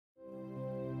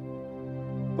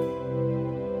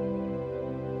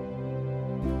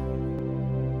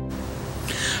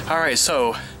Alright,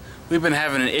 so we've been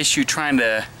having an issue trying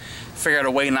to figure out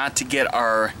a way not to get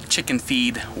our chicken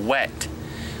feed wet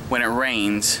when it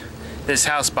rains. This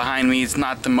house behind me is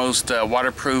not the most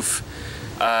waterproof,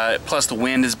 plus the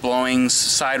wind is blowing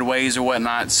sideways or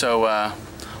whatnot, so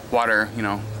water,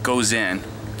 goes in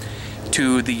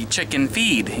to the chicken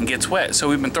feed and gets wet. So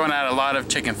we've been throwing out a lot of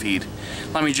chicken feed.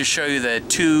 Let me just show you the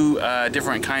two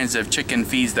different kinds of chicken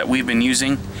feeds that we've been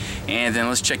using, and then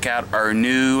let's check out our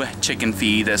new chicken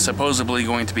feed that's supposedly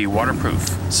going to be waterproof.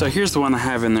 So here's the one I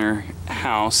have in their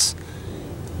house.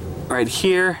 Right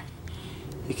here,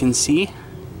 you can see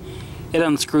it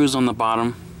unscrews on the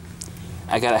bottom.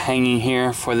 I got it hanging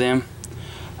here for them.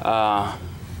 Of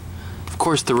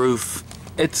course the roof,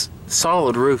 it's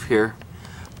solid roof here,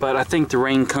 but I think the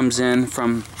rain comes in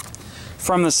from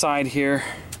the side here.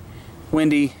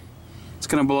 Windy, it's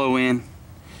gonna blow in,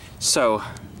 so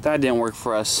that didn't work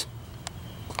for us.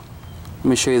 Let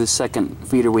me show you the second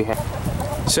feeder we have.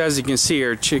 So as you can see,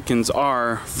 our chickens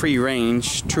are free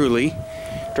range truly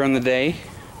during the day.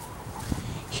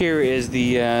 Here is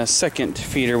the second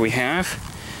feeder we have.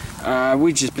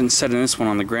 We've just been setting this one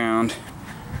on the ground,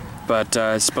 but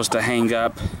it's supposed to hang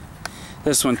up.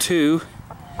 This one too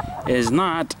is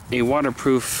not a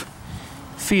waterproof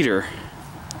feeder.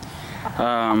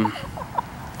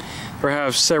 We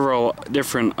have several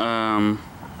different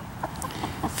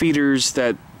feeders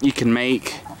that you can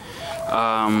make.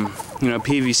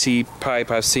 PVC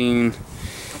pipe I've seen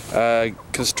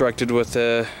constructed with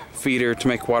a feeder to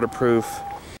make waterproof.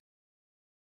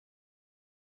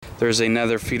 There's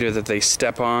another feeder that they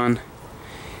step on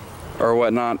or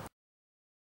whatnot.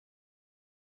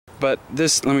 But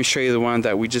this, let me show you the one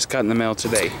that we just got in the mail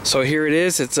today. So here it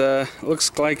is. It's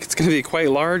looks like it's going to be quite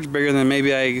large, bigger than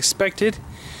maybe I expected.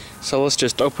 So let's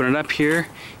just open it up here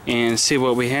and see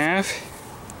what we have.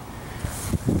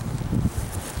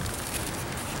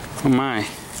 Oh my.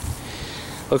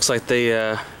 Looks like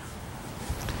they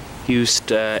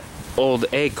used old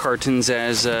egg cartons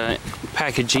as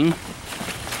packaging.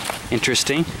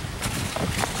 Interesting.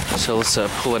 So let's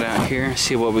pull it out here and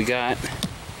see what we got.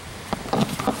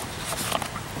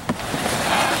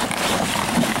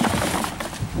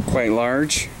 Quite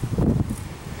large.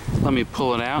 Let me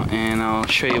pull it out and I'll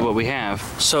show you what we have.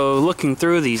 So looking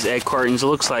through these egg cartons, it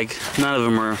looks like none of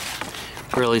them are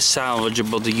really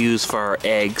salvageable to use for our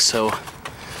eggs, so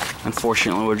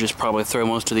unfortunately we'll just probably throw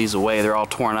most of these away. They're all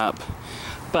torn up.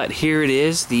 But here it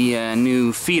is, the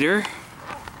new feeder.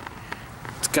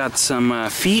 It's got some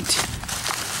feet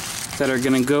that are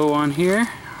gonna go on here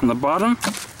on the bottom.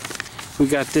 We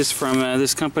got this from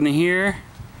this company here.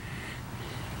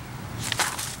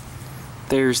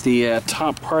 There's the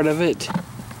top part of it.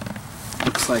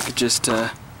 Looks like it just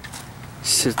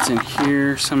sits in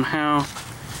here somehow,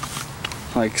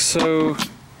 like so.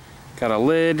 Got a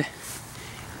lid,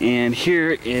 and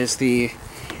here is the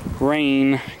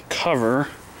rain cover.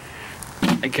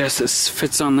 I guess this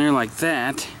fits on there like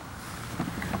that.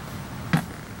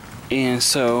 And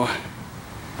so,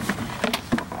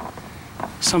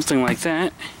 something like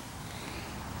that.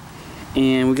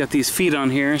 And we got these feet on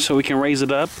here so we can raise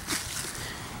it up,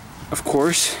 of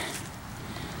course.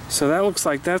 So that looks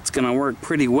like that's gonna work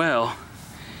pretty well.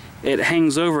 It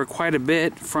hangs over quite a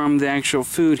bit from the actual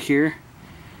food here,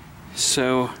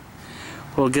 so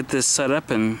we'll get this set up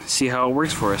and see how it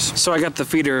works for us. So I got the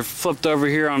feeder flipped over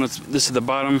here on this is the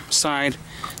bottom side,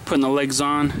 putting the legs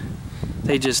on.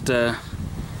 They just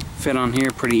fit on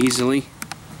here pretty easily,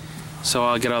 so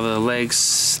I'll get all the legs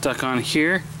stuck on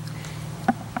here.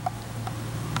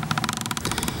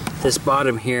 This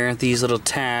bottom here, these little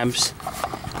tabs,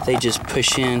 they just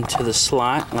push into the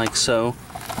slot like so.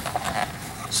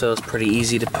 So it's pretty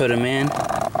easy to put them in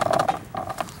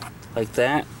like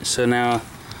that. So now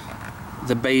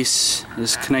the base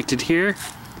is connected here.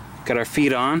 Got our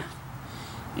feet on,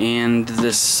 and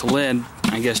this lid,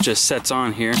 I guess, just sets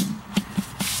on here.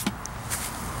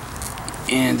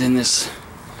 And then this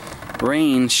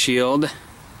rain shield,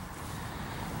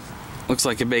 looks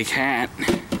like a big hat,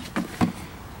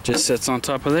 just sits on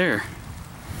top of there.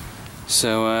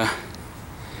 So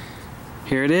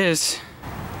here it is.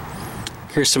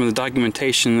 Here's some of the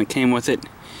documentation that came with it.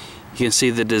 You can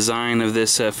see the design of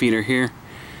this feeder here.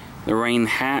 The rain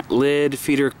hat, lid,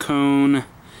 feeder cone,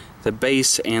 the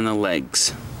base, and the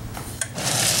legs.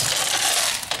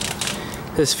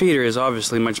 This feeder is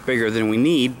obviously much bigger than we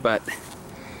need, but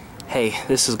hey,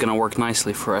 this is gonna work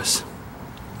nicely for us.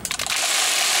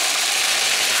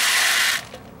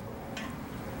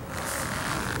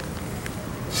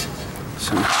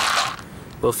 So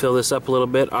we'll fill this up a little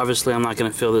bit. Obviously I'm not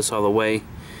gonna fill this all the way.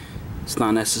 It's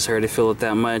not necessary to fill it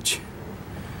that much.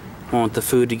 want the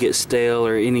food to get stale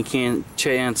or any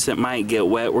chance it might get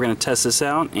wet. We're going to test this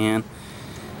out, and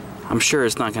I'm sure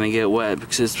it's not going to get wet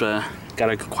because it's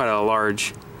got quite a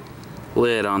large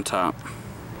lid on top.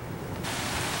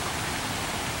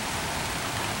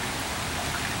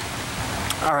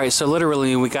 Alright, so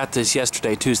literally we got this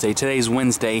yesterday, Tuesday. Today's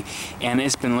Wednesday, and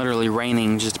it's been literally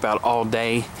raining just about all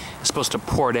day. It's supposed to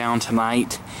pour down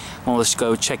tonight. Well, let's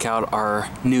go check out our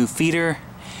new feeder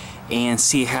and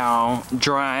see how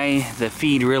dry the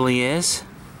feed really is.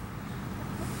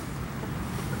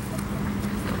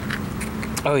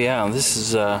 Oh yeah, this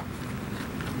is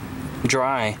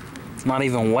dry. It's not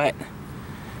even wet.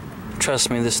 Trust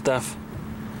me, this stuff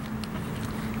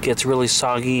gets really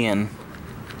soggy, and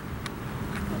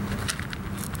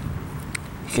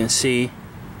you can see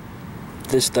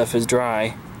this stuff is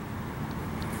dry.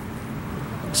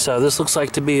 So this looks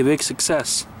like to be a big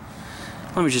success.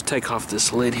 Let me just take off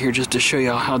this lid here just to show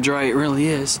you how dry it really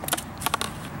is.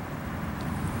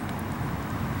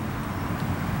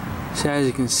 So as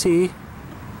you can see,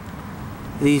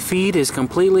 the feed is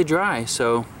completely dry,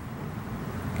 so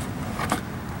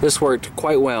this worked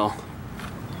quite well.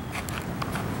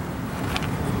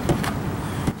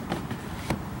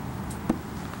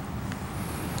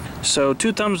 So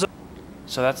 2 thumbs up.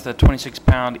 So that's the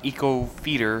 26-pound eco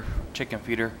feeder, chicken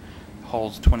feeder.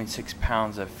 Holds 26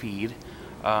 pounds of feed.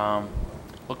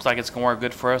 Looks like it's gonna work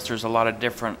good for us. There's a lot of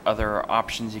different other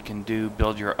options you can do.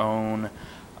 Build your own.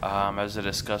 As I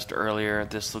discussed earlier,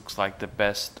 this looks like the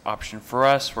best option for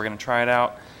us. We're gonna try it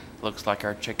out. Looks like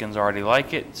our chickens already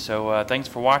like it. So thanks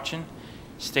for watching.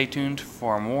 Stay tuned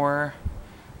for more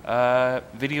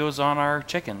videos on our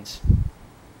chickens.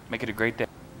 Make it a great day.